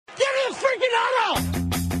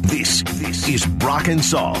This is Brock and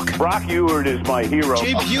Salk. Brock Ewert is my hero.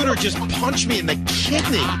 Jay Buhner just punched me in the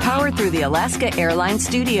kidney. Powered through the Alaska Airlines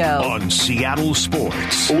studio. On Seattle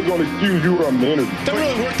Sports. We're going to accuse you of the interview. Doesn't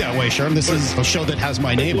really work that way, Sherm. This is a show that has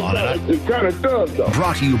my name on it. It kind of does, though.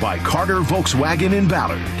 Brought to you by Carter Volkswagen in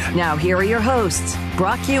Ballard. Now here are your hosts,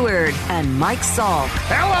 Brock Ewert and Mike Salk.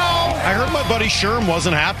 Hello! I heard my buddy Sherm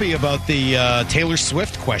wasn't happy about the Taylor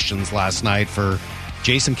Swift questions last night for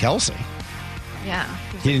Jason Kelce. Yeah.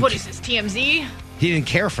 What is this, TMZ? He didn't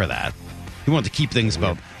care for that. He wanted to keep things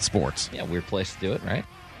about sports. Yeah, weird place to do it, right?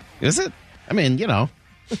 Is it? I mean, you know.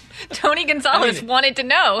 Tony Gonzalez wanted to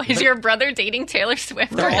know, is your brother dating Taylor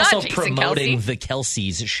Swift They're or not, also Jason promoting Kelce? the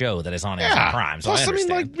Kelsey's show that is on Amazon Prime. So Plus, I mean,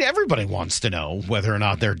 like, everybody wants to know whether or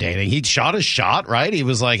not they're dating. He shot his shot, right? He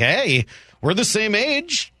was like, hey, we're the same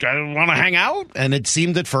age. I want to hang out. And it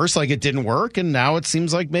seemed at first like it didn't work, and now it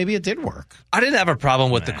seems like maybe it did work. I didn't have a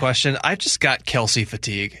problem with the question. I just got Kelce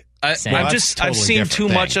fatigue. I've totally seen too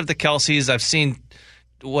thing. much of the Kelce's. I've seen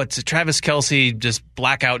Travis Kelce just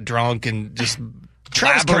blackout drunk and just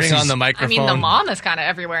blabbering on the microphone. I mean, the mom is kind of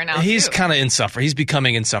everywhere now, He's too. kind of insufferable. He's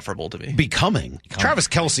becoming insufferable to me. Travis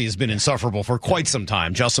Kelce has been insufferable for quite some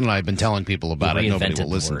time. Justin and I have been telling people about it. Nobody will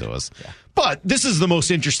listen to us. Yeah. But this is the most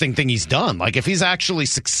interesting thing he's done. Like, if he's actually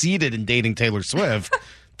succeeded in dating Taylor Swift,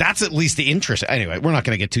 that's at least the interest. Anyway, we're not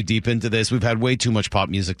going to get too deep into this. We've had way too much pop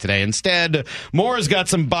music today. Instead, Maura's got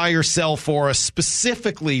some buy or sell for us,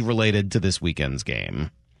 specifically related to this weekend's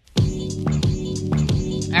game.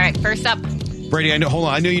 All right, first up. Brady, hold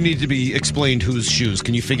on. I know you need to be explained whose shoes.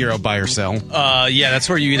 Can you figure out buy or sell? Yeah, that's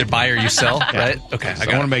where you either buy or you sell, right? Okay, So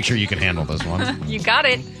I want to make sure you can handle this one. You got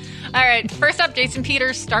it. All right, first up, Jason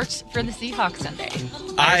Peters starts for the Seahawks Sunday.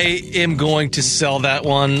 I am going to sell that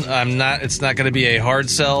one. It's not going to be a hard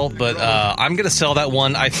sell, but I'm going to sell that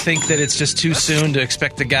one. I think that it's just too soon to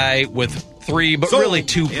expect a guy with 3, but really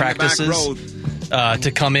 2 practices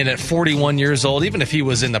to come in at 41 years old, even if he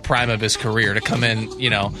was in the prime of his career, to come in,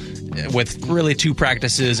 with really 2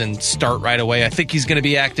 practices and start right away. I think he's going to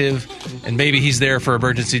be active, and maybe he's there for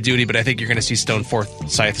emergency duty, but I think you're going to see Stone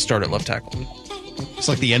Forsythe start at left tackle. It's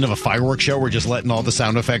like the end of a fireworks show. We're just letting all the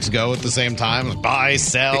sound effects go at the same time. Buy,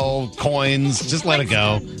 sell, coins. Just let it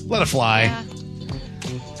go. Let it fly. Yeah.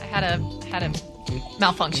 I had a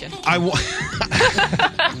malfunction. I want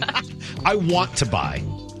to buy.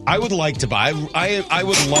 I would like to buy. I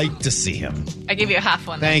would like to see him. I gave you a half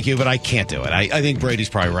one. Thank you, but I can't do it. I think Brady's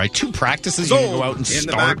probably right. 2 practices, you can go out and start.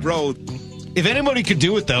 The back road. If anybody could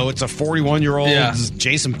do it, though, it's a 41-year-old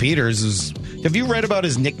Jason Peters. Have you read about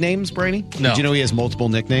his nicknames, Brady? No. Did you know he has multiple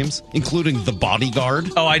nicknames, including the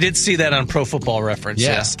Bodyguard? Oh, I did see that on Pro Football Reference.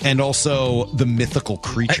 Yes, Yeah. and also the Mythical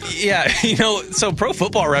Creature. So Pro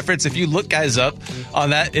Football Reference, if you look guys up on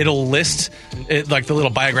that, it'll list, like the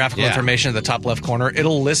little biographical information at the top left corner.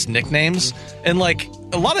 It'll list nicknames. And, like,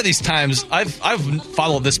 a lot of these times, I've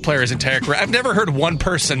followed this player his entire career. I've never heard one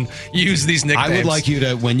person use these nicknames. I would like you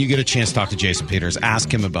to, when you get a chance to talk to Jason Peters,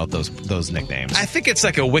 ask him about those nicknames. I think it's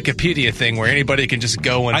like a Wikipedia thing where anybody can just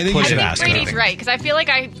go and I put think it. ask Brady's him. right, because I feel like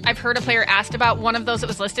I've heard a player asked about one of those that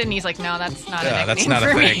was listed, and he's like, no, that's not a nickname that's not a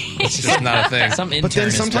for thing. me. It's just not a thing. Some But then intern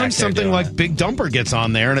is sometimes back there something doing like it. Big Dumper gets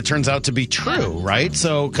on there, and it turns out to be true, right?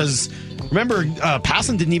 So, because remember,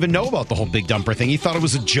 Passan didn't even know about the whole Big Dumper thing. He thought it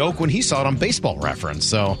was a joke when he saw it on Baseball Reference.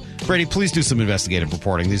 So, Brady, please do some investigative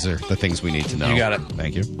reporting. These are the things we need to know. You got it.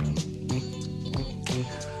 Thank you.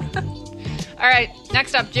 All right,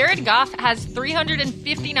 next up, Jared Goff has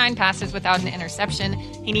 359 passes without an interception.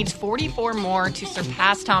 He needs 44 more to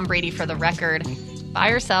surpass Tom Brady for the record. Buy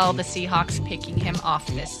or sell the Seahawks picking him off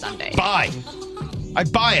this Sunday? Buy. I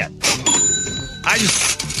buy it. I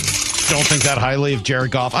just don't think that highly of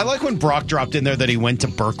Jared Goff. I like when Brock dropped in there that he went to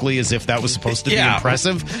Berkeley as if that was supposed to be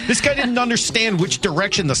impressive. This guy didn't understand which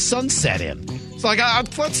direction the sun set in. It's like,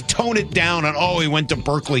 let's tone it down and, he went to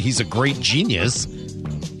Berkeley. He's a great genius.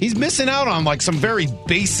 He's missing out on like some very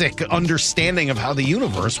basic understanding of how the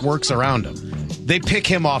universe works around him. They pick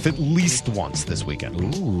him off at least once this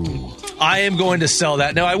weekend. Ooh. I am going to sell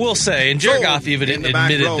that. Now, I will say, and Jared Goff even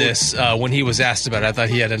admitted this when he was asked about it. I thought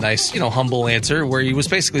he had a nice, humble answer where he was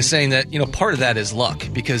basically saying that, part of that is luck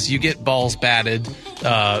because you get balls batted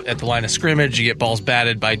at the line of scrimmage, you get balls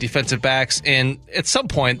batted by defensive backs, and at some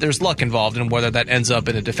point there's luck involved in whether that ends up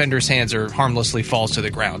in a defender's hands or harmlessly falls to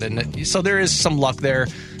the ground. And so there is some luck there.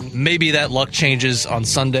 Maybe that luck changes on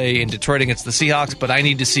Sunday in Detroit against the Seahawks, but I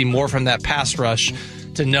need to see more from that pass rush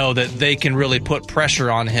to know that they can really put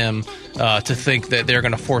pressure on him to think that they're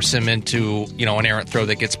going to force him into, an errant throw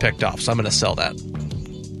that gets picked off. So I'm going to sell that.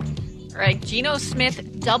 All right, Geno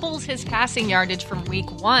Smith doubles his passing yardage from week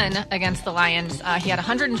 1 against the Lions. He had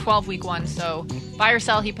 112 week 1, so buy or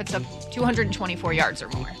sell, he puts up 224 yards or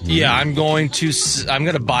more. Yeah, I'm going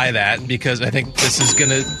to buy that because I think this is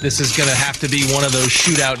gonna have to be one of those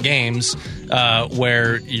shootout games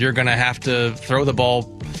where you're gonna have to throw the ball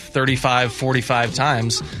 35, 45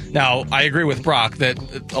 times. Now, I agree with Brock that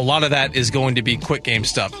a lot of that is going to be quick game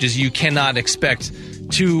stuff. Just you cannot expect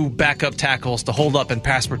 2 backup tackles to hold up in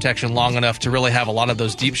pass protection long enough to really have a lot of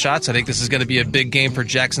those deep shots. I think this is going to be a big game for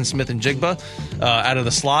Jackson Smith and Jigba out of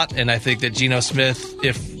the slot, and I think that Geno Smith,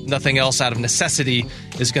 if nothing else out of necessity,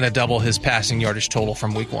 is going to double his passing yardage total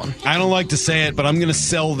from week 1. I don't like to say it, but I'm going to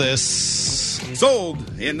sell this.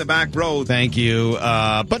 Sold in the back row. Thank you,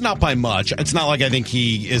 but not by much. It's not like I think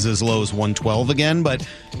he is as low as 112 again, but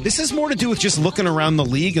this has more to do with just looking around the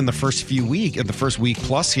league in the first week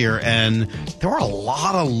plus here, and there were a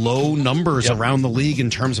lot of low numbers around the league in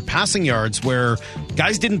terms of passing yards where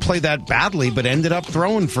guys didn't play that badly but ended up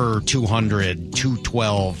throwing for 200,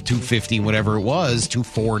 212, 250, whatever it was,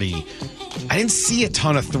 240. I didn't see a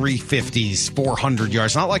ton of 350s, 400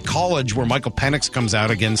 yards. Not like college where Michael Penix comes out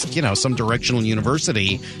against, some directional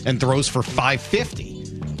university and throws for 550.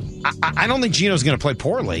 I don't think Geno's going to play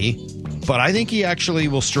poorly, but I think he actually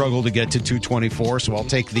will struggle to get to 224, so I'll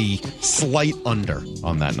take the slight under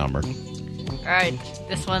on that number. All right,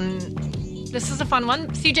 this is a fun one.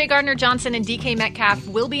 CJ Gardner-Johnson and DK Metcalf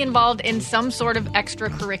will be involved in some sort of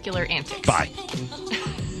extracurricular antics. Bye.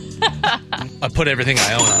 I put everything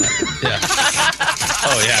I own on it. Yeah.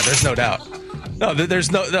 Oh yeah, there's no doubt.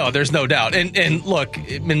 There's no doubt. And look,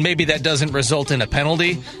 maybe that doesn't result in a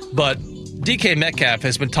penalty, but DK Metcalf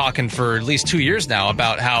has been talking for at least 2 years now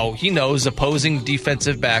about how he knows opposing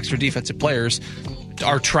defensive backs or defensive players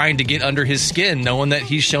are trying to get under his skin, knowing that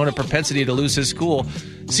he's shown a propensity to lose his cool.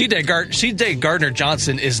 C.J.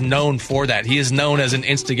 Gardner-Johnson is known for that. He is known as an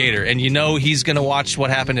instigator, and he's going to watch what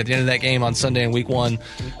happened at the end of that game on Sunday in Week 1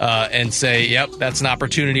 and say, yep, that's an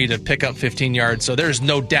opportunity to pick up 15 yards. So there's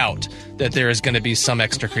no doubt that there is going to be some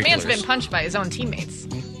extracurriculars. Man's been punched by his own teammates.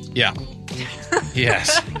 Yeah.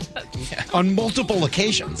 Yes. Yeah. On multiple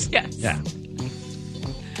occasions. Yes. Yeah.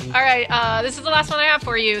 All right, this is the last one I have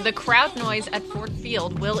for you. The crowd noise at Ford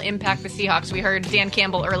Field will impact the Seahawks. We heard Dan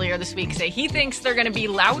Campbell earlier this week say he thinks they're going to be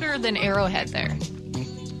louder than Arrowhead there.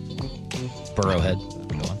 Burrowhead.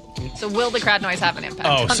 Go on. So will the crowd noise have an impact?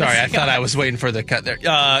 Oh, sorry. I thought I was waiting for the cut there.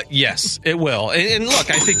 Yes, it will. And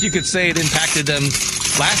look, I think you could say it impacted them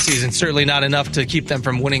last season. Certainly not enough to keep them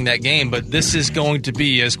from winning that game. But this is going to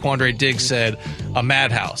be, as Quandre Diggs said, a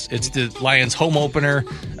madhouse. It's the Lions' home opener.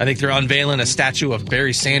 I think they're unveiling a statue of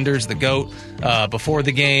Barry Sanders, the GOAT, before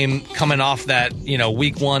the game, coming off that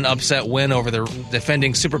Week 1 upset win over the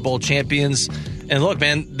defending Super Bowl champions. And look,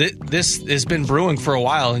 man, this has been brewing for a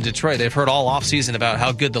while in Detroit. They've heard all offseason about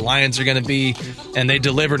how good the Lions are going to be, and they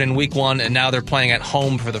delivered in Week 1, and now they're playing at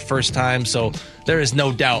home for the first time. So there is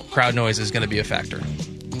no doubt crowd noise is going to be a factor.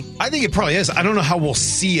 I think it probably is. I don't know how we'll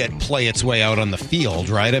see it play its way out on the field,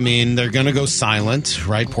 right? I mean, they're going to go silent,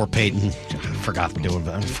 right? Poor Peyton. I forgot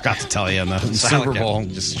to tell you in the Super Bowl.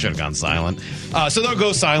 Just should have gone silent. So they'll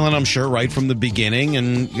go silent, I'm sure, right from the beginning.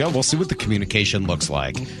 And we'll see what the communication looks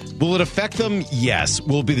like. Will it affect them? Yes.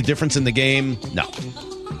 Will it be the difference in the game? No.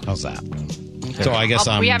 How's that? So I guess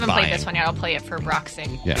we haven't buying. played this one yet. I'll play it for Brock's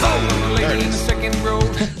sake. Yeah. There it is.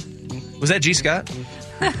 Was that G. Scott?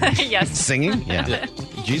 Yes. Singing? Yeah.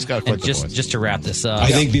 G's got quite the voice. Just to wrap this up. I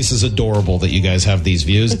think this is adorable that you guys have these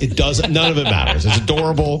views. It doesn't. None of it matters. It's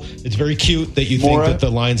adorable. It's very cute that you think that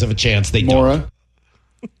the Lions have a chance. They don't.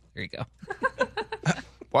 Here you go.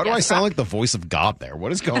 Why do I sound like the voice of God there?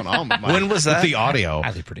 What is going on with when was that? With the audio?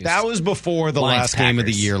 That was before the last game of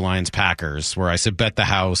the year, Lions-Packers, where I said, bet the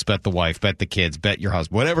house, bet the wife, bet the kids, bet your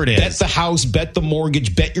husband, whatever it is. Bet the house, bet the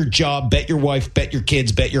mortgage, bet your job, bet your wife, bet your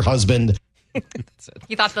kids, bet your husband.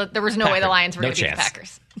 You thought there was no way the Lions were going to beat the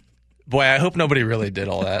Packers. Boy, I hope nobody really did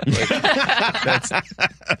all that.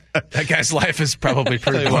 That guy's life is probably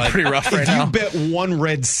pretty rough right now. If you bet 1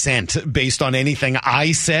 red cent based on anything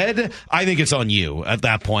I said, I think it's on you at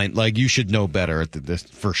that point. Like, you should know better at this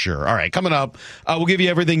for sure. All right, coming up, we'll give you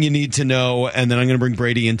everything you need to know, and then I'm going to bring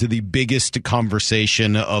Brady into the biggest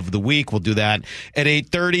conversation of the week. We'll do that at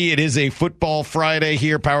 8:30. It is a Football Friday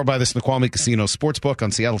here, powered by the Snoqualmie Casino Sportsbook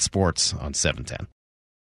on Seattle Sports on 710.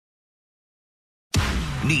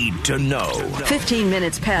 Need to know. 15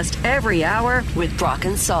 minutes past every hour with Brock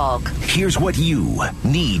and Salk. Here's what you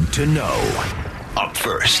need to know. Up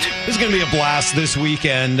first. This is going to be a blast this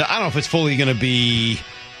weekend. I don't know if it's fully going to be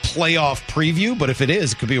playoff preview, but if it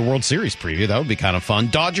is, it could be a World Series preview. That would be kind of fun.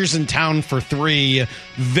 Dodgers in town for 3.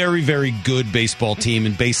 Very, very good baseball team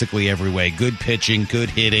in basically every way. Good pitching, good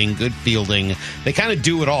hitting, good fielding. They kind of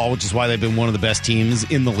do it all, which is why they've been one of the best teams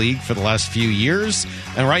in the league for the last few years.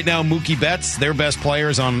 And right now, Mookie Betts, their best player,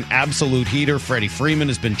 is on an absolute heater. Freddie Freeman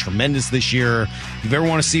has been tremendous this year. If you ever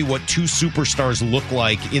want to see what two superstars look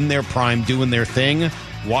like in their prime doing their thing,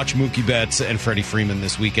 watch Mookie Betts and Freddie Freeman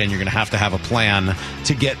this weekend. You're going to have a plan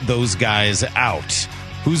to get those guys out.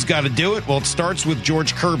 Who's got to do it? Well, it starts with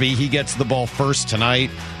George Kirby. He gets the ball first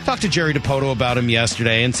tonight. Talked to Jerry DiPoto about him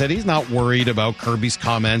yesterday and said he's not worried about Kirby's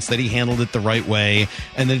comments, that he handled it the right way.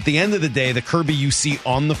 And then at the end of the day, the Kirby you see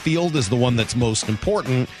on the field is the one that's most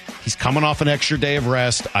important. He's coming off an extra day of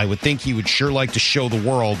rest. I would think he would sure like to show the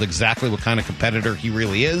world exactly what kind of competitor he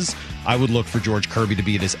really is. I would look for George Kirby to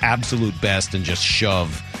be at his absolute best and just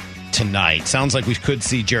shove tonight. Sounds like we could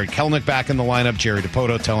see Jared Kelenic back in the lineup. Jerry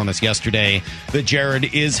DiPoto telling us yesterday that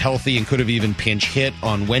Jared is healthy and could have even pinch hit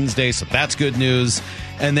on Wednesday, so that's good news.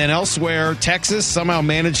 And then elsewhere, Texas somehow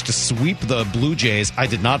managed to sweep the Blue Jays. I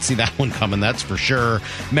did not see that one coming, that's for sure.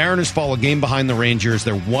 Mariners fall a game behind the Rangers.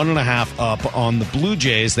 They're 1.5 up on the Blue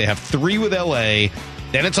Jays. They have 3 with LA.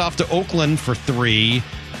 Then it's off to Oakland for 3.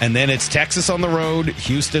 And then it's Texas on the road,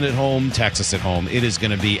 Houston at home, Texas at home. It is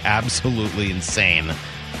going to be absolutely insane.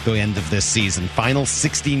 The end of this season. Final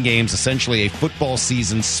 16 games, essentially a football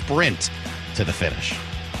season sprint to the finish.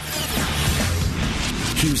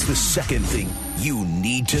 Here's the second thing you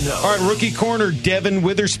need to know. All right, rookie corner Devin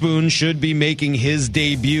Witherspoon should be making his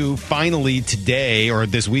debut finally today, or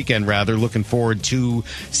this weekend rather. Looking forward to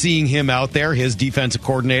seeing him out there. His defensive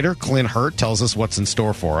coordinator, Clint Hurt, tells us what's in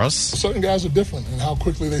store for us. Certain guys are different in how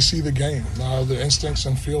quickly they see the game, their instincts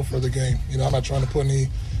and feel for the game. I'm not trying to put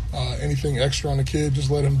anything extra on the kid. Just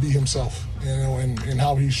let him be himself, and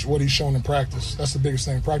how what he's shown in practice. That's the biggest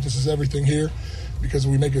thing. Practice is everything here, because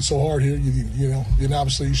we make it so hard here. Then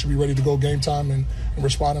obviously you should be ready to go game time and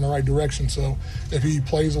respond in the right direction. So if he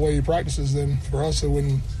plays the way he practices, then for us we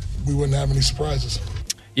wouldn't have any surprises.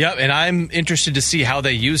 Yep, and I'm interested to see how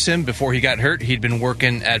they use him. Before he got hurt, he'd been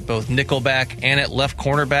working at both nickelback and at left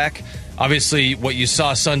cornerback. Obviously, what you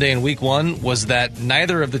saw Sunday in Week 1 was that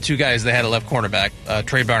neither of the two guys they had at left cornerback,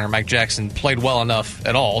 Trey Brown or Mike Jackson, played well enough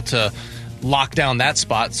at all to lock down that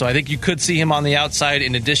spot. So I think you could see him on the outside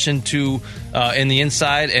in addition to in the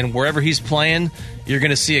inside. And wherever he's playing, you're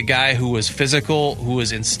going to see a guy who is physical, who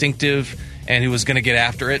is instinctive, and who was going to get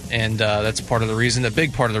after it. And that's a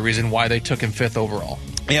big part of the reason why they took him 5th overall.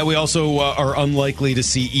 Yeah, we also are unlikely to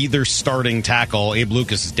see either starting tackle. Abe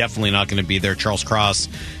Lucas is definitely not going to be there. Charles Cross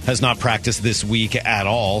has not practiced this week at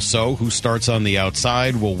all. So who starts on the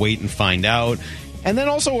outside? We'll wait and find out. And then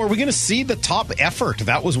also, are we going to see the top effort?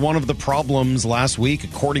 That was one of the problems last week.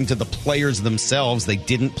 According to the players themselves, they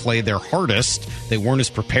didn't play their hardest. They weren't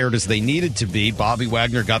as prepared as they needed to be. Bobby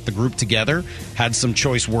Wagner got the group together, had some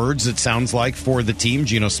choice words, it sounds like, for the team.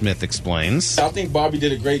 Geno Smith explains. I think Bobby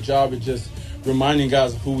did a great job at just reminding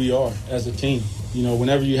guys of who we are as a team.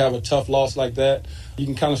 Whenever you have a tough loss like that, you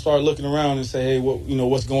can kind of start looking around and say, hey,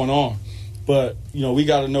 what's going on? But, we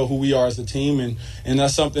got to know who we are as a team, and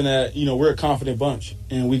that's something that, we're a confident bunch,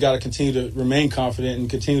 and we got to continue to remain confident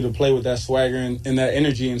and continue to play with that swagger and that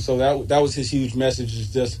energy. And so that was his huge message,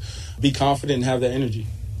 is just be confident and have that energy.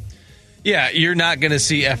 Yeah, you're not going to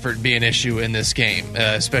see effort be an issue in this game,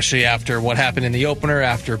 especially after what happened in the opener,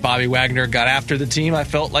 after Bobby Wagner got after the team. I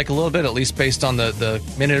felt like a little bit, at least based on the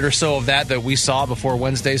minute or so of that we saw before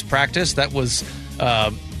Wednesday's practice. That was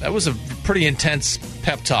a pretty intense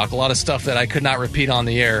pep talk, a lot of stuff that I could not repeat on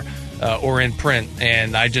the air or in print,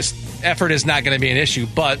 and effort is not going to be an issue.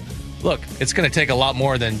 But look, it's going to take a lot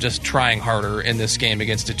more than just trying harder in this game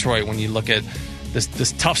against Detroit when you look at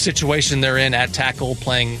this tough situation they're in at tackle,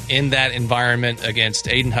 playing in that environment against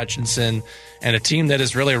Aiden Hutchinson and a team that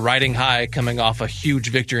is really riding high, coming off a huge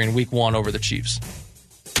victory in Week 1 over the Chiefs.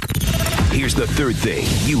 Here's the third thing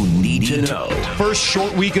you need to know. First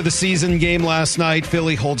short week of the season game last night.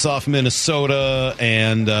 Philly holds off Minnesota.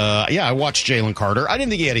 And, I watched Jalen Carter. I didn't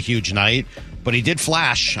think he had a huge night, but he did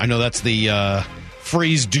flash. I know that's the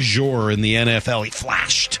phrase du jour in the NFL. He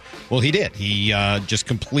flashed. Well, he did. He just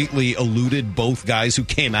completely eluded both guys who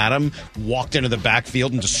came at him, walked into the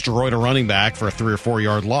backfield and destroyed a running back for a 3 or 4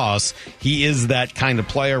 yard loss. He is that kind of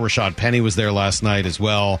player. Rashad Penny was there last night as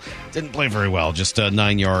well. Didn't play very well, just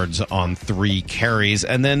 9 yards on 3 carries.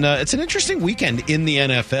 And then it's an interesting weekend in the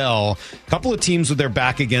NFL. A couple of teams with their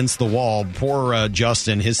back against the wall. Poor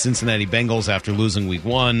Justin, his Cincinnati Bengals, after losing Week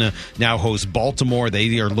 1, now host Baltimore.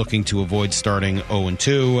 They are looking to avoid starting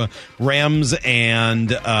 0-2. Rams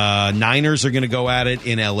and Niners are going to go at it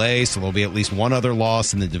in L.A., so there'll be at least one other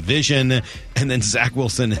loss in the division. And then Zach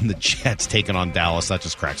Wilson and the Jets taking on Dallas. That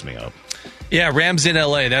just cracks me up. Yeah, Rams in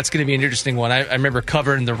L.A., that's going to be an interesting one. I remember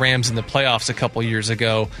covering the Rams in the playoffs a couple years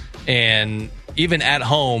ago, and even at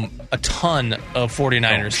home, a ton of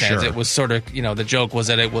 49ers fans. Sure. It was sort of, the joke was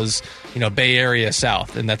that it was, Bay Area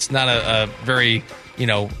South, and that's not a very,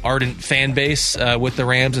 ardent fan base with the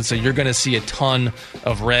Rams, and so you're going to see a ton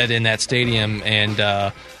of red in that stadium, and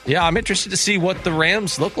I'm interested to see what the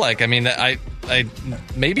Rams look like. I mean, I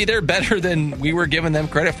maybe they're better than we were giving them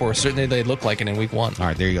credit for. Certainly they look like it in week 1. All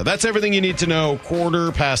right, there you go. That's everything you need to know.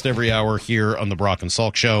 1/4 every hour here on the Brock and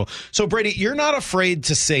Salk Show. So, Brady, you're not afraid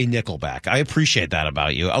to say Nickelback. I appreciate that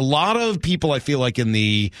about you. A lot of people, I feel like, in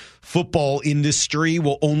the football industry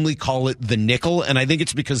will only call it the Nickel, and I think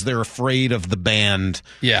it's because they're afraid of the band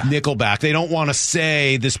Nickelback. They don't want to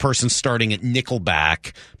say this person's starting at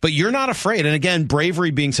Nickelback, but you're not afraid. And again,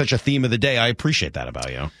 bravery being such a theme of the day, I appreciate that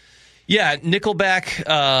about you. Yeah, Nickelback,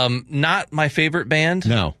 not my favorite band.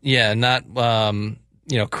 No. Yeah, not,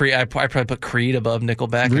 Creed. I probably put Creed above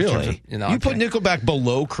Nickelback. Really? You put Nickelback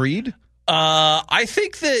below Creed? I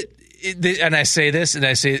think that, and I say this, and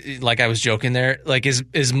I say like I was joking there, like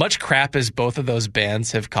as much crap as both of those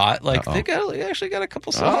bands have caught, like they actually got a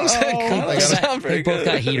couple songs that sound very good. They both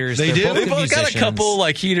got heaters. They do. They both got a couple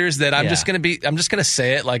like heaters that I'm just gonna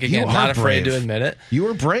say it, like, again, not afraid to admit it. You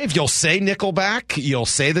are brave. You'll say Nickelback. You'll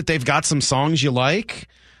say that they've got some songs you like.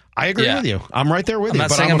 I agree with you. I'm right there with you,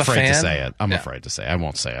 but I'm afraid to say it. I'm afraid to say it. I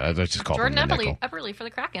won't say it. I just call Jordan him the Nickel. Epperly for the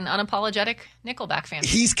Kraken, unapologetic Nickelback fan.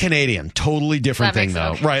 He's Canadian. Totally different thing,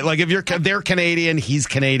 though. Okay. Right. Like, if they're Canadian, he's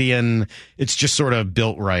Canadian. It's just sort of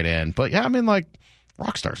built right in. But, yeah, I mean, like,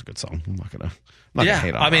 Rockstar's a good song. I'm not going to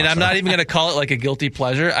hate on I'm Rockstar. not even going to call it like a guilty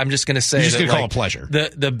pleasure. I'm just going to say You're just going to call like, it pleasure.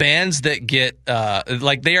 The bands that get,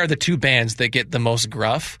 they are the two bands that get the most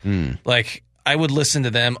gruff. Like, I would listen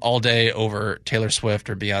to them all day over Taylor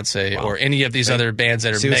Swift or Beyonce or any of these other bands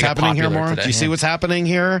that are mega happening popular here more? today. Do you see what's happening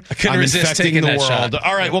here? I couldn't resist taking that shot.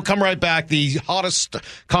 All right, we'll come right back. The hottest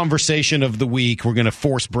conversation of the week. We're going to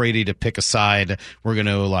force Brady to pick a side. We're going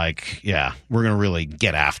to we're going to really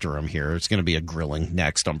get after him here. It's going to be a grilling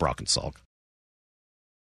next on Brock and Salk.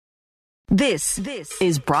 This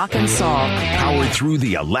is Brock and Salk. Powered through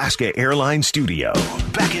the Alaska Airlines studio.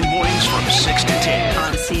 Back in mornings from 6 to 10.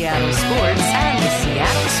 On Seattle Sports and the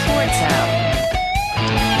Seattle Sports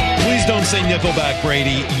app. Please don't say Nickelback,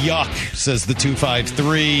 Brady. Yuck, says the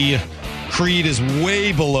 253. Creed is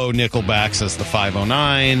way below Nickelback, says the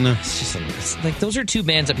 509. It's just like those are two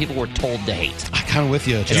bands that people were told to hate. I'm kind of with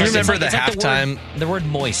you. Do you remember the halftime? The word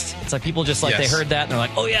moist. It's like people just they heard that and they're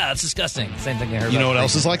like, oh yeah, that's disgusting. Same thing they heard. You know what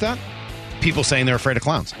else is like that? People saying they're afraid of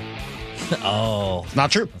clowns. Oh. Not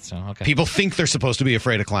true. Okay. People think they're supposed to be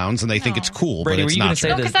afraid of clowns, and they think it's cool, Brady, but it's not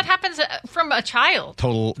true. No, because that happens from a child.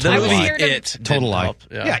 Total lie. Total lie.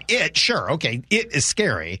 Yeah, It, sure. Okay, it is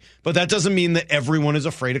scary, but that doesn't mean that everyone is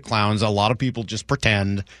afraid of clowns. A lot of people just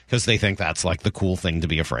pretend because they think that's like the cool thing to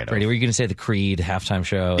be afraid of. Brady, were you going to say the Creed halftime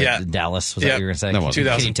show at Dallas? Was that what you were going to say? That wasn't.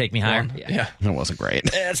 Can you take me higher? Yeah. That wasn't great.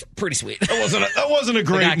 That's pretty sweet. That wasn't a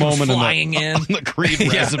great moment on the Creed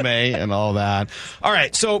resume and all that. All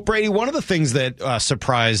right, so Brady, one of the things that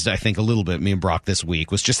surprised, I think, a little bit me and Brock this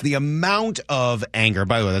week was just the amount of anger.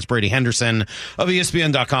 By the way, that's Brady Henderson of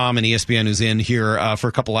ESPN.com and ESPN, who's in here for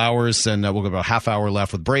a couple hours, and we'll get about a half hour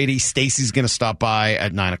left with Brady. Stacy's going to stop by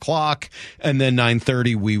at 9 o'clock, and then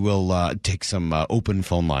 9:30 we will take some open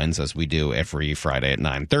phone lines as we do every Friday at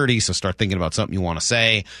 9:30. So start thinking about something you want to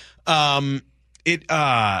say.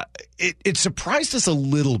 It surprised us a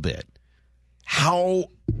little bit how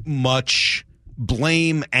much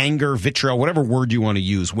blame, anger, vitriol, whatever word you want to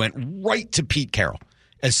use, went right to Pete Carroll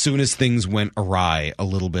as soon as things went awry a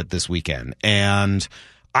little bit this weekend. And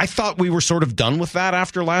I thought we were sort of done with that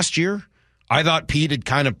after last year. I thought Pete had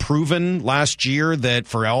kind of proven last year that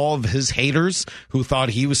for all of his haters who thought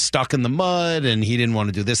he was stuck in the mud and he didn't want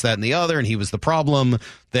to do this, that, and the other, and he was the problem,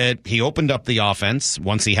 that he opened up the offense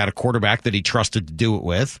once he had a quarterback that he trusted to do it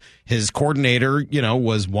with. His coordinator,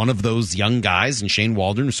 was one of those young guys, and Shane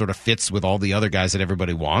Waldron, who sort of fits with all the other guys that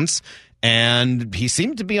everybody wants. And he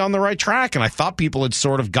seemed to be on the right track, and I thought people had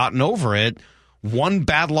sort of gotten over it. One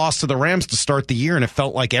bad loss to the Rams to start the year, and it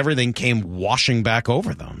felt like everything came washing back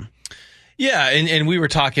over them. Yeah, and we were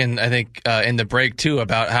talking, I think, in the break, too,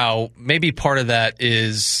 about how maybe part of that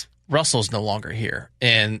is Russell's no longer here.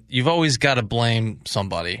 And you've always got to blame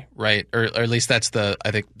somebody, right? Or at least that's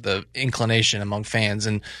the inclination among fans.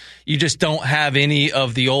 And you just don't have any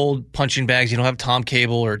of the old punching bags. You don't have Tom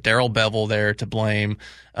Cable or Darrell Bevel there to blame.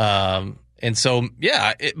 And so,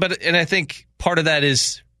 and I think part of that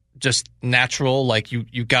is just natural, like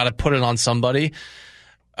you got to put it on somebody.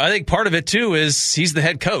 I think part of it, too, is he's the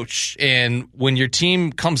head coach. And when your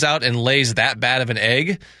team comes out and lays that bad of an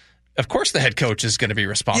egg, of course the head coach is going to be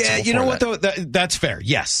responsible for that. Yeah, you know what, though? That's fair,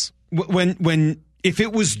 yes. If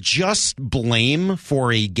it was just blame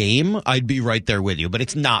for a game, I'd be right there with you. But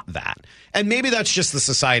it's not that. And maybe that's just the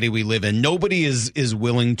society we live in. Nobody is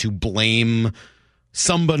willing to blame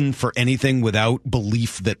someone for anything without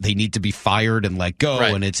belief that they need to be fired and let go.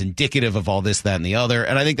 Right. And it's indicative of all this, that, and the other.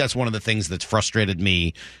 And I think that's one of the things that's frustrated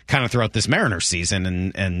me kind of throughout this Mariners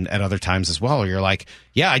season and at other times as well. Where you're like,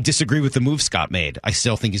 yeah, I disagree with the move Scott made. I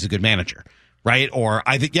still think he's a good manager. Right? Or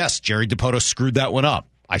I think, yes, Jerry DiPoto screwed that one up.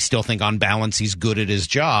 I still think on balance he's good at his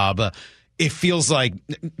job. It feels like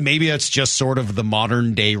maybe it's just sort of the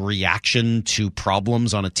modern day reaction to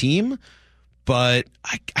problems on a team. But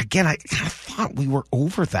I kind of thought we were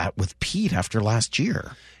over that with Pete after last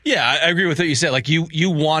year. Yeah, I agree with what you said. Like you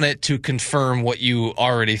want it to confirm what you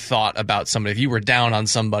already thought about somebody. If you were down on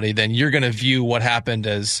somebody, then you're going to view what happened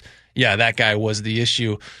as, yeah, that guy was the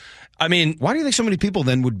issue. I mean, why do you think so many people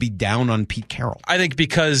then would be down on Pete Carroll? I think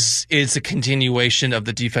because it's a continuation of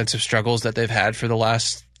the defensive struggles that they've had for the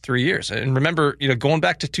last 3 years. And remember, going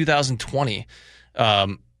back to 2020,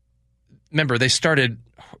 remember they started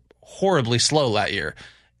horribly slow that year.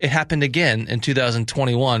 It happened again in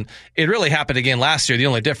 2021. It really happened again last year. The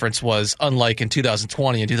only difference was, unlike in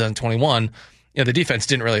 2020 and 2021, the defense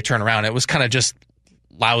didn't really turn around. It was kind of just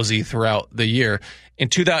lousy throughout the year. In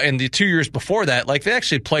the 2 years before that, like they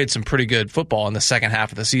actually played some pretty good football in the second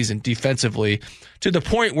half of the season defensively, to the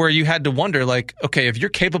point where you had to wonder, like, okay, if you're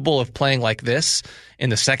capable of playing like this in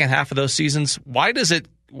the second half of those seasons, why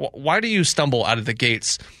do you stumble out of the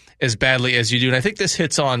gates as badly as you do? And I think this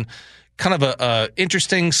hits on kind of a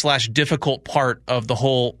interesting / difficult part of the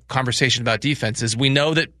whole conversation about defense. Is we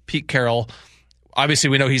know that Pete Carroll, obviously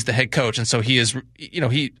we know he's the head coach, and so he is,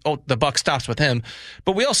 the buck stops with him.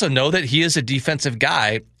 But we also know that he is a defensive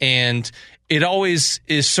guy, and it always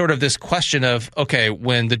is sort of this question of, okay,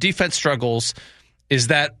 when the defense struggles, is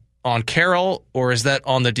that on Carroll or is that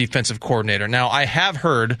on the defensive coordinator? Now, I have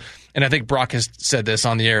heard, and I think Brock has said this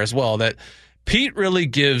on the air as well, that Pete really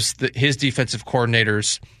gives his defensive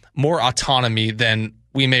coordinators more autonomy than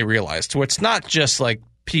we may realize. So it's not just like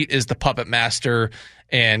Pete is the puppet master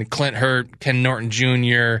and Clint Hurt, Ken Norton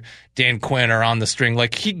Jr., Dan Quinn are on the string.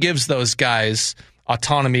 Like, he gives those guys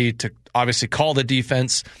autonomy to obviously call the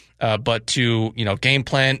defense, but to, game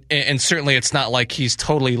plan. And certainly it's not like he's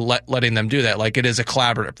totally letting them do that. Like, it is a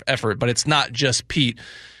collaborative effort, but it's not just Pete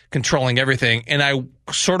controlling everything. And I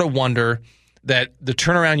sort of wonder that the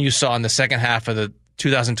turnaround you saw in the second half of the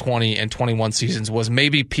 2020 and 21 seasons was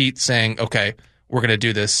maybe Pete saying, okay, we're going to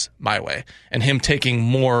do this my way, and him taking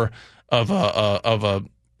more of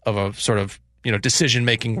a sort of,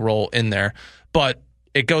 decision-making role in there. But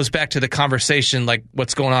it goes back to the conversation, like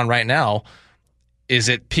what's going on right now. Is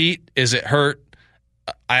it Pete? Is it Hurt?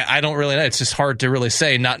 I don't really know. It's just hard to really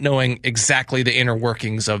say, not knowing exactly the inner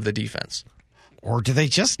workings of the defense. Or do they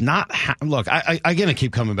just not look, I'm going to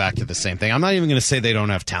keep coming back to the same thing. I'm not even going to say they don't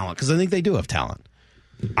have talent, because I think they do have talent.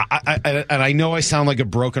 And I know I sound like a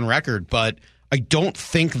broken record, but I don't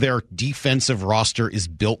think their defensive roster is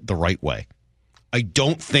built the right way. I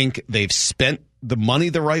don't think they've spent the money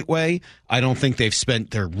the right way. I don't think they've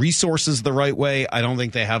spent their resources the right way. I don't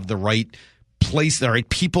think they have the right place, the right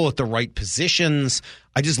people at the right positions.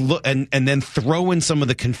 I just look and then throw in some of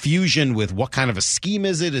the confusion with what kind of a scheme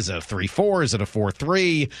is it? Is it a 3-4? Is it a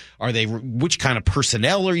 4-3? Which kind of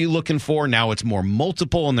personnel are you looking for? Now it's more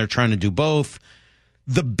multiple and they're trying to do both.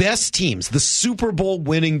 The best teams, the Super Bowl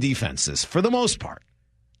winning defenses, for the most part,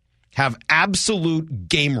 have absolute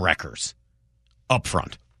game wreckers up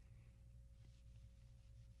front.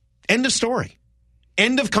 End of story.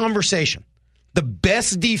 End of conversation. The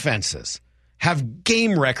best defenses have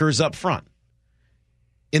game wreckers up front.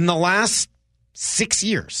 In the last 6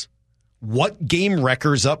 years, what game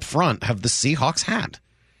wreckers up front have the Seahawks had?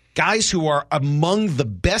 Guys who are among the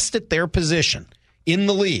best at their position in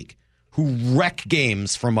the league, who wreck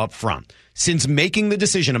games from up front. Since making the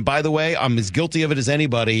decision, and by the way, I'm as guilty of it as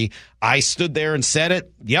anybody, I stood there and said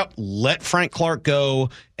it, yep, let Frank Clark go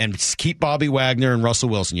and keep Bobby Wagner and Russell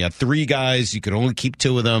Wilson. You had 3 guys, you could only keep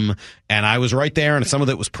 2 of them, and I was right there, and some of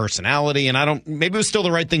it was personality, and maybe it was still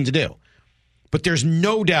the right thing to do. But there's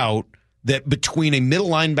no doubt that between a middle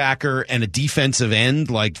linebacker and a defensive end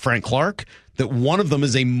like Frank Clark, that one of them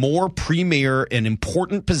is a more premier and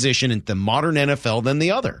important position in the modern NFL than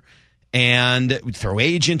the other. And throw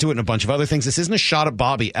age into it and a bunch of other things. This isn't a shot at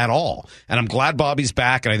Bobby at all. And I'm glad Bobby's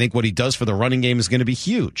back, and I think what he does for the running game is going to be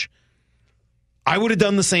huge. I would have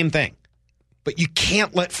done the same thing. But you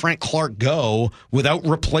can't let Frank Clark go without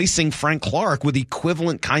replacing Frank Clark with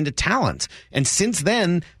equivalent kind of talent. And since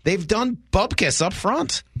then, they've done bupkis up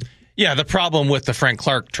front. Yeah, the problem with the Frank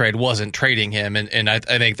Clark trade wasn't trading him, and I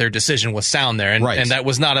think their decision was sound there. And, and that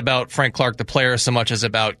was not about Frank Clark, the player, so much as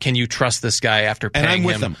about, can you trust this guy after paying him? And I'm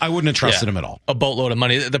with them. I wouldn't have trusted him at all. A boatload of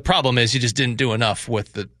money. The problem is you just didn't do enough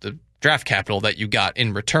with the draft capital that you got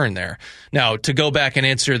in return there. Now, to go back and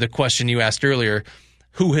answer the question you asked earlier,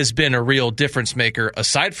 who has been a real difference maker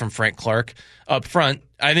aside from Frank Clark up front,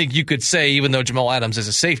 I think you could say, even though Jamal Adams is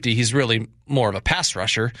a safety, he's really more of a pass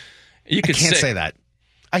rusher. I can't say that.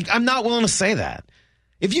 I'm not willing to say that.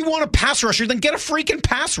 If you want a pass rusher, then get a freaking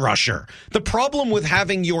pass rusher. The problem with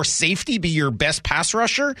having your safety be your best pass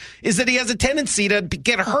rusher is that he has a tendency to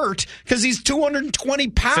get hurt because he's 220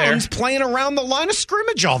 pounds playing around the line of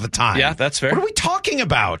scrimmage all the time. Yeah, that's fair. What are we talking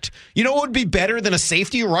about? You know what would be better than a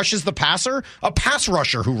safety who rushes the passer? A pass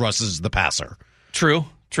rusher who rushes the passer. True.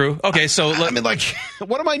 Okay, so I mean, like,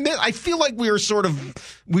 what am I missing? I feel like we are sort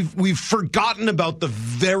of we've forgotten about the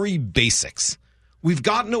very basics. We've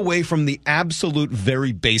gotten away from the absolute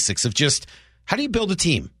very basics of just how do you build a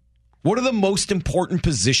team? What are the most important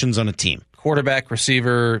positions on a team? Quarterback,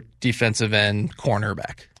 receiver, defensive end,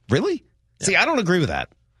 cornerback. Really? Yeah. See, I don't agree with that.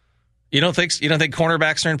 You don't think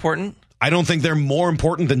cornerbacks are important? I don't think they're more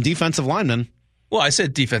important than defensive linemen. Well, I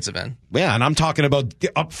said defensive end. Yeah, and I'm talking about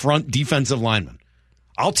up front defensive linemen.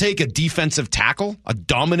 I'll take a defensive tackle, a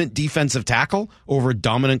dominant defensive tackle, over a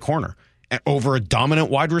dominant corner, over a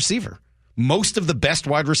dominant wide receiver. Most of the best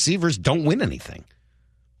wide receivers don't win anything.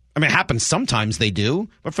 I mean, it happens sometimes they do,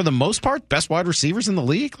 but for the most part, best wide receivers in the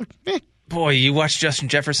league, Boy, you watched Justin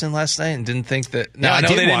Jefferson last night and didn't think that... No, yeah, I know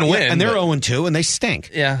they didn't win. And they're 0-2, and they stink.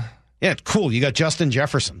 Yeah. Yeah, cool. You got Justin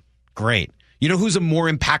Jefferson. Great. You know who's a more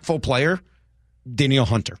impactful player? Danielle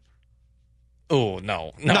Hunter. Oh,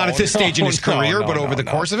 no. Not at this stage in his career, but over the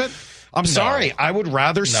course of it. I'm sorry. I would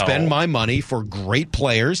rather spend my money for great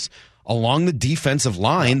players along the defensive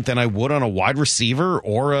line than I would on a wide receiver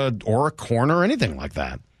or a corner or anything like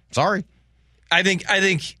that. Sorry. I think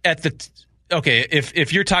at the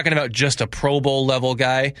if you're talking about just a Pro Bowl level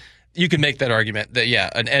guy, you can make that argument that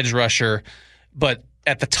an edge rusher, but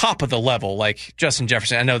at the top of the level, like Justin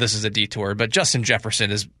Jefferson, I know this is a detour, but Justin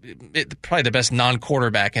Jefferson is probably the best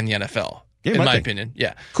non-quarterback in the NFL, in my opinion.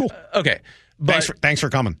 Yeah. Cool. Okay. But Thanks for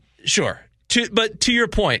coming. Sure. But to your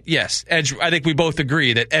point, yes, edge. I think we both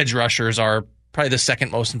agree that edge rushers are probably the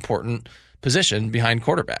second most important position behind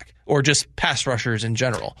quarterback, or just pass rushers in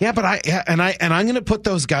general. Yeah, but I'm going to put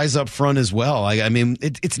those guys up front as well. I mean,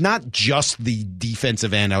 it's not just the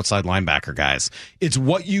defensive end outside linebacker guys. It's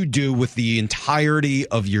what you do with the entirety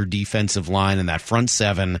of your defensive line and that front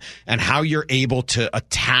seven, and how you're able to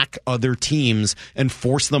attack other teams and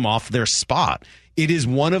force them off their spot. It is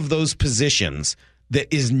one of those positions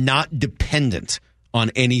that is not dependent on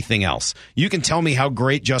anything else. You can tell me how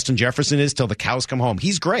great Justin Jefferson is till the cows come home.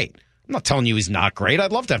 He's great. I'm not telling you he's not great.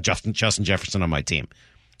 I'd love to have Justin Jefferson on my team.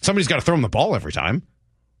 Somebody's got to throw him the ball every time,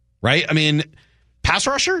 right? I mean, pass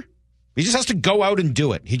rusher, he just has to go out and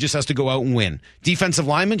do it. He just has to go out and win. Defensive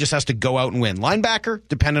lineman just has to go out and win. Linebacker,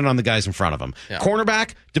 dependent on the guys in front of him. Yeah.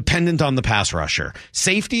 Cornerback, dependent on the pass rusher.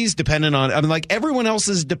 Safeties, dependent on, everyone else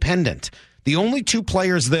is dependent. The only two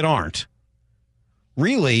players that aren't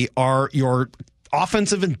really are your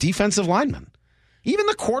offensive and defensive linemen. Even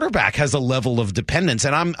the quarterback has a level of dependence,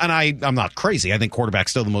 and I'm not crazy. I think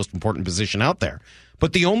quarterback's still the most important position out there.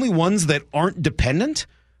 But the only ones that aren't dependent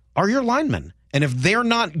are your linemen. And if they're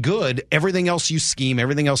not good, everything else you scheme,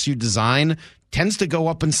 everything else you design tends to go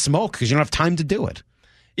up in smoke because you don't have time to do it.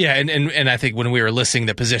 Yeah, and I think when we were listing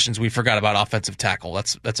the positions, we forgot about offensive tackle.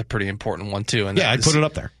 That's a pretty important one too. And yeah, I'd put it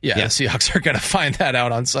up there. Yeah, the Seahawks are going to find that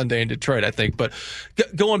out on Sunday in Detroit, I think. But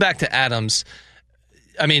going back to Adams,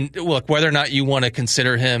 I mean, look, whether or not you want to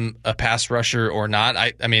consider him a pass rusher or not,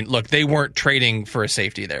 I mean, look, they weren't trading for a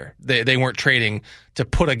safety there. They weren't trading to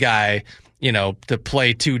put a guy, to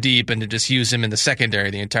play too deep and to just use him in the secondary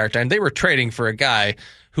the entire time. They were trading for a guy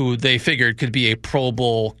who they figured could be a Pro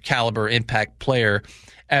Bowl caliber impact player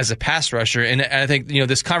as a pass rusher. And I think,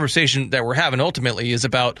 this conversation that we're having ultimately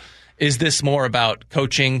is this more about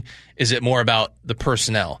coaching? Is it more about the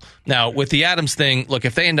personnel? Now, with the Adams thing, look,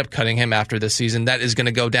 if they end up cutting him after this season, that is going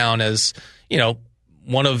to go down as,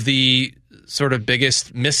 one of the sort of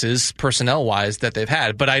biggest misses personnel-wise that they've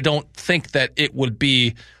had. But I don't think that it would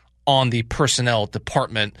be on the personnel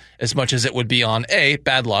department as much as it would be on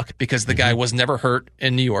bad luck, because the guy was never hurt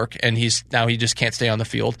in New York and he just can't stay on the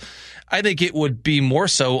field. I think it would be more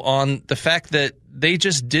so on the fact that they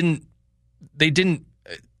didn't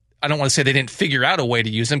I don't want to say they didn't figure out a way to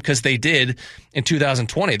use him, because they did in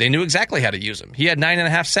 2020. They knew exactly how to use him. He had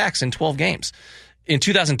 9.5 sacks in 12 games. In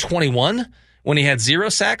 2021, when he had 0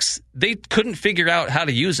 sacks, they couldn't figure out how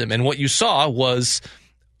to use him. And what you saw was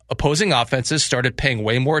opposing offenses started paying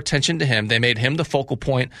way more attention to him. They made him the focal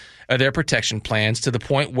point of their protection plans, to the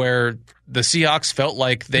point where the Seahawks felt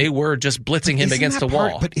like they were just blitzing him against the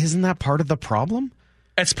wall. But isn't that part of the problem?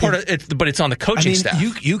 That's part of it, but it's on the coaching staff.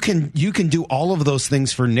 You can do all of those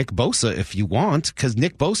things for Nick Bosa if you want, because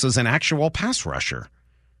Nick Bosa is an actual pass rusher.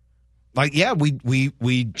 Like, yeah,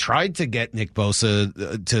 we tried to get Nick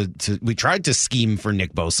Bosa we tried to scheme for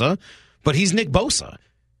Nick Bosa, but he's Nick Bosa.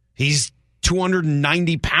 He's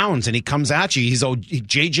 290 pounds, and he comes at you. He's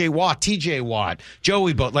J.J. Watt, T.J. Watt,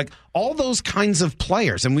 Joey Boat, like all those kinds of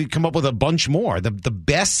players, and we come up with a bunch more. The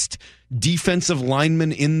best defensive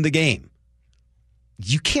linemen in the game.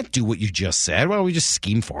 You can't do what you just said. Well, we just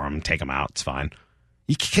scheme for him and take him out. It's fine.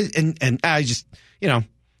 You can't, and I just,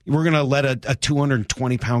 we're going to let a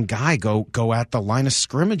 220-pound guy go at the line of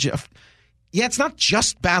scrimmage. Yeah, it's not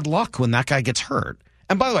just bad luck when that guy gets hurt.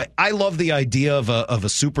 And by the way, I love the idea of a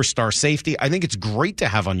superstar safety. I think it's great to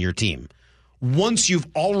have on your team once you've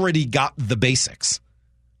already got the basics.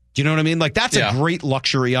 Do you know what I mean? Like, that's a great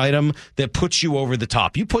luxury item that puts you over the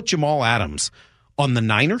top. You put Jamal Adams on the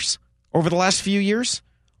Niners over the last few years,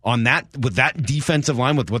 on that, with that defensive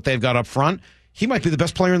line, with what they've got up front, he might be the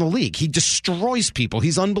best player in the league. He destroys people.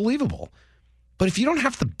 He's unbelievable. But if you don't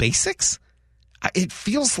have the basics, it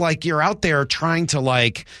feels like you're out there trying to,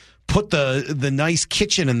 like, put the nice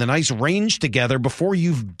kitchen and the nice range together before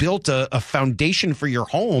you've built a foundation for your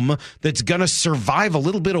home that's going to survive a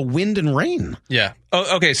little bit of wind and rain. Yeah.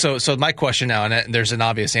 Oh, okay, so my question now, and there's an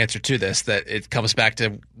obvious answer to this, that it comes back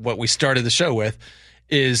to what we started the show with,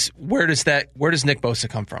 is where does Nick Bosa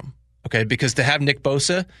come from? Okay, because to have Nick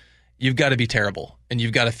Bosa, you've got to be terrible, and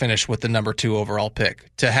you've got to finish with the number 2 overall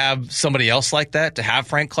pick. To have somebody else like that, to have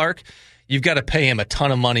Frank Clark, you've got to pay him a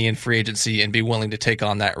ton of money in free agency and be willing to take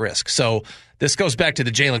on that risk. So this goes back to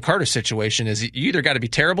the Jalen Carter situation, is you either got to be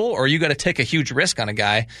terrible or you got to take a huge risk on a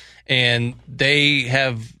guy, and they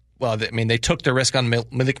took the risk on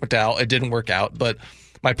Malik McDowell. It didn't work out, but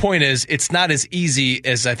my point is, it's not as easy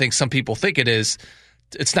as I think some people think it is.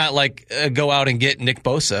 It's not like go out and get Nick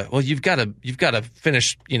Bosa. Well, you've got to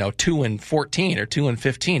finish 2-14 or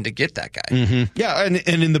 2-15 to get that guy. Mm-hmm. Yeah, and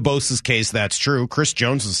in the Bosa's case, that's true. Chris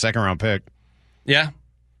Jones was a second-round pick. Yeah,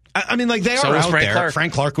 I mean, like, they are out there. Clark.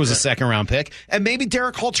 Frank Clark was a second-round pick, and maybe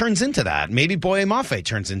Derek Hall turns into that. Maybe Boye Mafe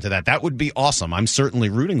turns into that. That would be awesome. I'm certainly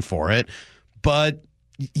rooting for it, but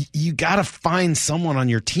you got to find someone on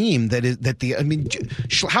your team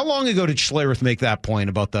how long ago did Schlereth make that point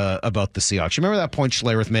about the Seahawks? You remember that point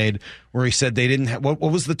Schlereth made where he said they didn't have, what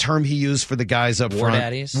was the term he used for the guys up front?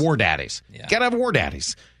 War daddies. Yeah. You got to have war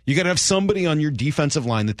daddies. You got to have somebody on your defensive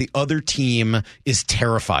line that the other team is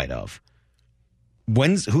terrified of.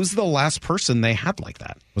 Who's the last person they had like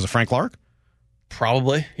that? Was it Frank Clark?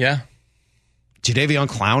 Probably, yeah. Jadeveon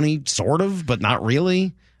Clowney, sort of, but not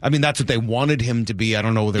really. I mean, that's what they wanted him to be. I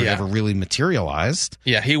don't know whether it ever really materialized.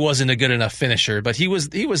 Yeah, he wasn't a good enough finisher, but he was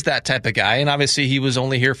that type of guy, and obviously he was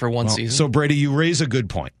only here for one season. So, Brady, you raise a good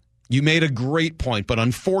point. You made a great point, but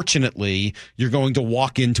unfortunately, you're going to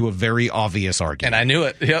walk into a very obvious argument. And I knew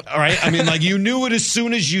it. Yep. All right? I mean, like, you knew it as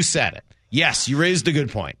soon as you said it. Yes, you raised a good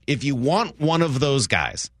point. If you want one of those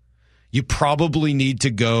guys, you probably need to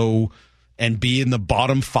go and be in the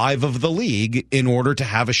bottom 5 of the league in order to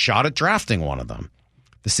have a shot at drafting one of them.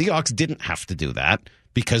 The Seahawks didn't have to do that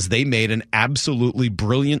because they made an absolutely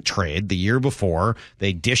brilliant trade the year before.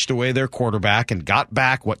 They dished away their quarterback and got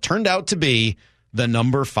back what turned out to be the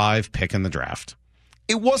number 5 pick in the draft.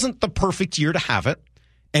 It wasn't the perfect year to have it,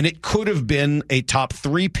 and it could have been a top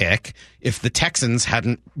 3 pick if the Texans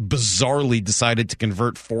hadn't bizarrely decided to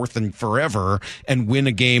convert 4th and forever and win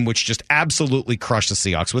a game which just absolutely crushed the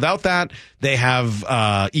Seahawks. Without that, they have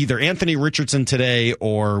either Anthony Richardson today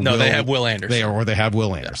or they have Will Anderson. They have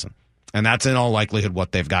Will Anderson. Yeah. And that's in all likelihood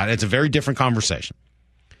what they've got. It's a very different conversation.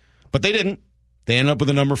 But they didn't. They ended up with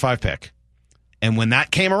a number 5 pick. And when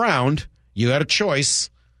that came around, you had a choice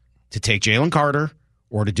to take Jalen Carter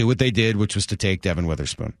or to do what they did, which was to take Devin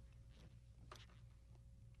Witherspoon.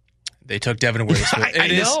 They took Devin Witherspoon.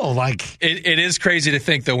 It is crazy to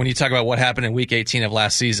think, though, when you talk about what happened in Week 18 of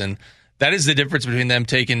last season, that is the difference between them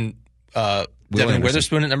taking Devin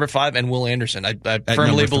Witherspoon at number 5 and Will Anderson. I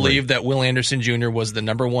firmly believe that Will Anderson Jr. was the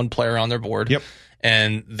number 1 player on their board. Yep.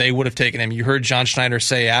 And they would have taken him. You heard John Schneider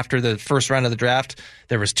say after the first round of the draft,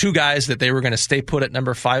 there was 2 guys that they were going to stay put at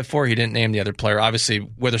number 5 for. He didn't name the other player. Obviously,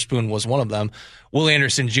 Witherspoon was one of them. Will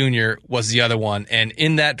Anderson Jr. was the other one. And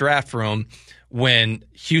in that draft room when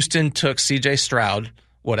Houston took C.J. Stroud,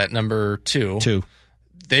 at number 2? 2.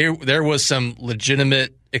 There was some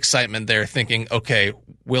legitimate excitement there, thinking, okay,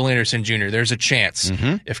 Will Anderson Jr., there's a chance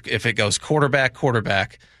if it goes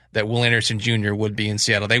quarterback, that Will Anderson Jr. would be in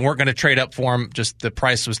Seattle. They weren't going to trade up for him; just the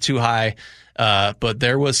price was too high. But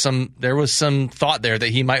there was some thought there that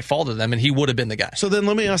he might fall to them, and he would have been the guy. So then,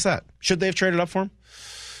 let me ask that: should they have traded up for him?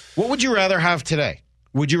 What would you rather have today?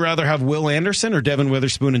 Would you rather have Will Anderson or Devin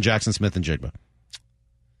Witherspoon and Jackson Smith and Jigba?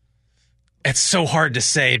 It's so hard to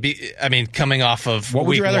say. Coming off of what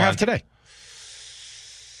would you rather one, have today?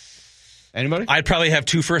 Anybody? I'd probably have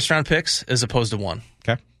 2 first-round picks as opposed to 1.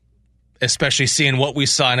 Okay. Especially seeing what we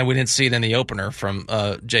saw. I know we didn't see it in the opener from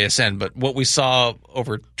JSN, but what we saw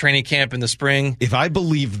over training camp in the spring. If I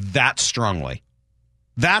believe that strongly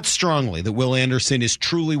that Will Anderson is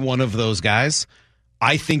truly one of those guys,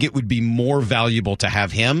 I think it would be more valuable to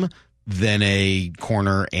have him than a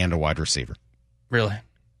corner and a wide receiver. Really?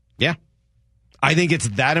 Yeah. I think it's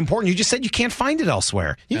that important. You just said you can't find it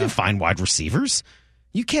elsewhere. You can find wide receivers.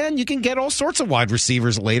 You can get all sorts of wide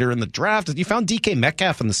receivers later in the draft. You found DK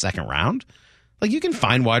Metcalf in the second round. Like, you can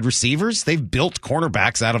find wide receivers. They've built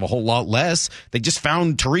cornerbacks out of a whole lot less. They just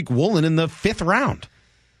found Tariq Woolen in the 5th round.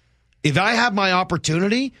 If I have my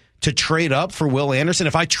opportunity to trade up for Will Anderson,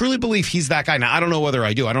 if I truly believe he's that guy, now I don't know whether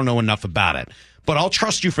I do. I don't know enough about it. But I'll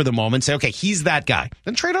trust you for the moment. Say, okay, he's that guy.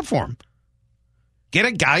 Then trade up for him. Get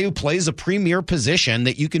a guy who plays a premier position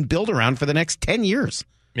that you can build around for the next 10 years.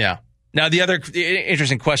 Yeah. Now, the other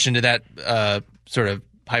interesting question to that sort of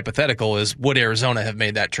hypothetical is, would Arizona have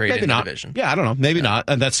made that trade Maybe in not. the division? Yeah, I don't know. Maybe not.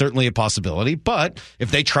 And that's certainly a possibility. But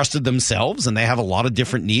if they trusted themselves and they have a lot of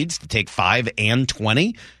different needs to take 5 and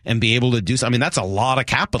 20 and be able to do so, that's a lot of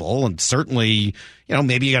capital. And certainly,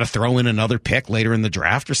 maybe you got to throw in another pick later in the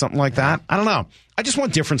draft or something like that. I don't know. I just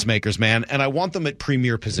want difference makers, man, and I want them at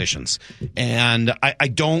premier positions. And I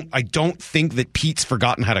don't think that Pete's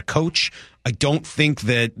forgotten how to coach. I don't think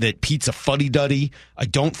that Pete's a fuddy-duddy. I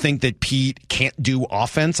don't think that Pete can't do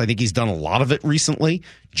offense. I think he's done a lot of it recently.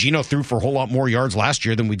 Geno threw for a whole lot more yards last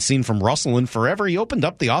year than we'd seen from Russell in forever. He opened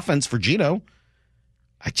up the offense for Geno.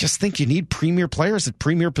 I just think you need premier players at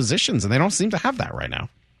premier positions, and they don't seem to have that right now.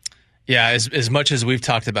 Yeah, as much as we've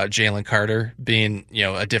talked about Jalen Carter being,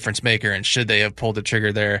 a difference maker, and should they have pulled the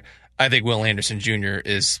trigger there, I think Will Anderson Jr.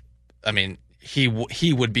 is, he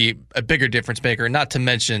would be a bigger difference maker, not to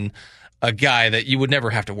mention a guy that you would never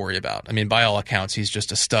have to worry about. By all accounts, he's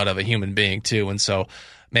just a stud of a human being too. And so,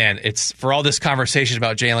 man, it's for all this conversation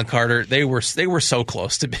about Jalen Carter, they were so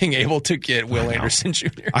close to being able to get Will Anderson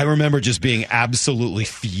Jr. I remember just being absolutely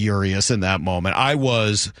furious in that moment. I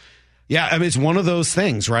was. Yeah, it's one of those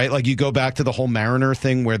things, right? Like, you go back to the whole Mariner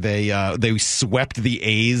thing where they swept the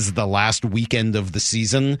A's the last weekend of the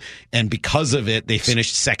season, and because of it, they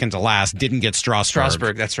finished second to last, didn't get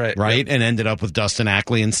Strasburg. That's right. Right? Yep. And ended up with Dustin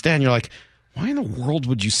Ackley instead. You're like, why in the world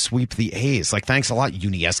would you sweep the A's? Like, thanks a lot,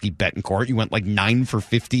 Unieski Betancourt. You went like 9 for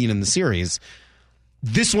 15 in the series.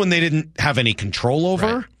 This one they didn't have any control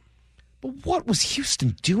over. Right. But what was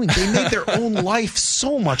Houston doing? They made their own life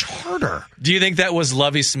so much harder. Do you think that was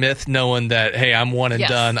Lovie Smith knowing that, hey, I'm one and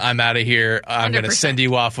done, I'm out of here, I'm going to send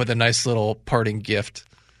you off with a nice little parting gift?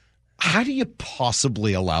 How do you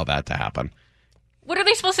possibly allow that to happen? What are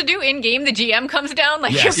they supposed to do in game? The GM comes down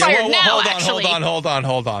like, you're fired now,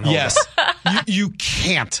 Hold on. Yes. You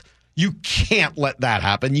can't. You can't let that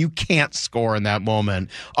happen. You can't score in that moment.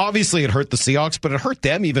 Obviously, it hurt the Seahawks, but it hurt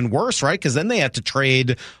them even worse, right? Because then they had to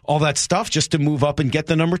trade all that stuff just to move up and get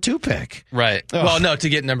the number 2 pick. Right. Ugh. Well, no, to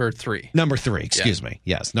get number 3. Number 3, excuse me.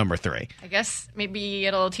 Yes, number 3. I guess maybe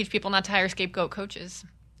it'll teach people not to hire scapegoat coaches.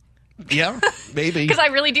 Yeah, maybe. Because I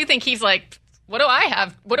really do think he's like, what do I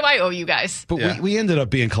have? What do I owe you guys? But we ended up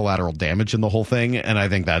being collateral damage in the whole thing, and I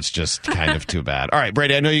think that's just kind of too bad. All right,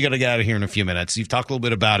 Brady, I know you got to get out of here in a few minutes. You've talked a little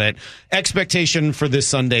bit about it. Expectation for this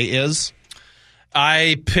Sunday is?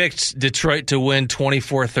 I picked Detroit to win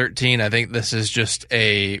 24-13. I think this is just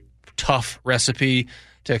a tough recipe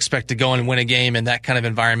to expect to go and win a game in that kind of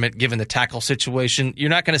environment, given the tackle situation. You're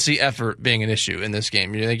not going to see effort being an issue in this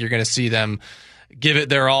game. You think you're going to see them give it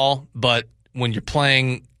their all, but when you're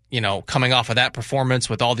playing, coming off of that performance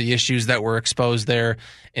with all the issues that were exposed there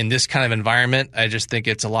in this kind of environment, I just think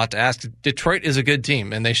it's a lot to ask. Detroit is a good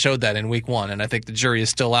team, and they showed that in week 1, and I think the jury is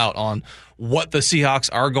still out on what the Seahawks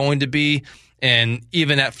are going to be, and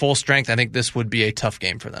even at full strength, I think this would be a tough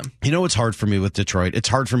game for them. It's hard for me with Detroit. It's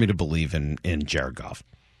hard for me to believe in Jared Goff.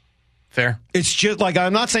 Fair. It's just like,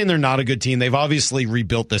 I'm not saying they're not a good team. They've obviously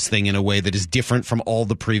rebuilt this thing in a way that is different from all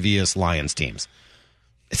the previous Lions teams.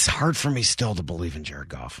 It's hard for me still to believe in Jared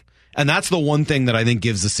Goff. And that's the one thing that I think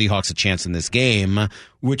gives the Seahawks a chance in this game,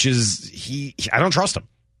 which is I don't trust him.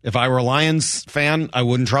 If I were a Lions fan, I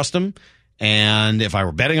wouldn't trust him. And if I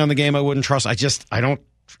were betting on the game, I wouldn't trust. I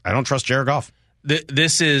don't trust Jared Goff.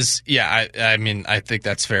 This is, I mean, I think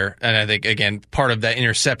that's fair. And I think, again, part of that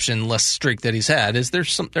interception-less streak that he's had is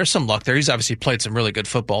there's some luck there. He's obviously played some really good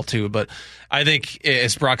football, too. But I think,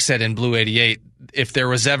 as Brock said in Blue 88, if there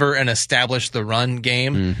was ever an establish the run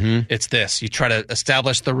game, it's this. You try to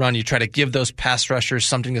establish the run. You try to give those pass rushers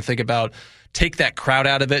something to think about. Take that crowd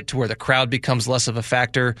out of it to where the crowd becomes less of a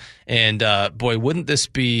factor. And, boy, wouldn't this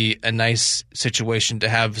be a nice situation to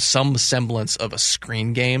have some semblance of a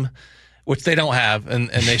screen game? Which they don't have, and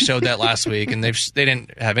they showed that last week, and they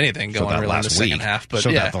didn't have anything going really in the second half. But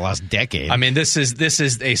that the last decade. I mean, this is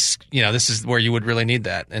where you would really need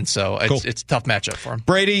that, and so it's a tough matchup for him.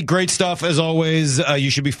 Brady, great stuff as always.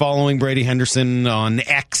 You should be following Brady Henderson on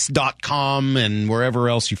X.com and wherever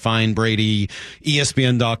else you find Brady.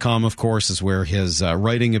 ESPN.com, of course, is where his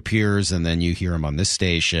writing appears, and then you hear him on this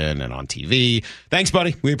station and on TV. Thanks,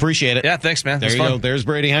 buddy. We appreciate it. Yeah, thanks, man. There you go. There's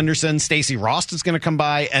Brady Henderson. Stacey Rost is going to come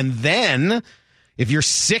by, and then. If you're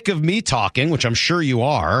sick of me talking, which I'm sure you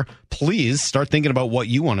are, please start thinking about what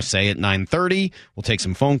you want to say at 9:30. We'll take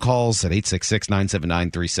some phone calls at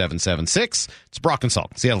 866-979-3776. It's Brock and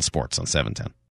Salt, Seattle Sports on 710.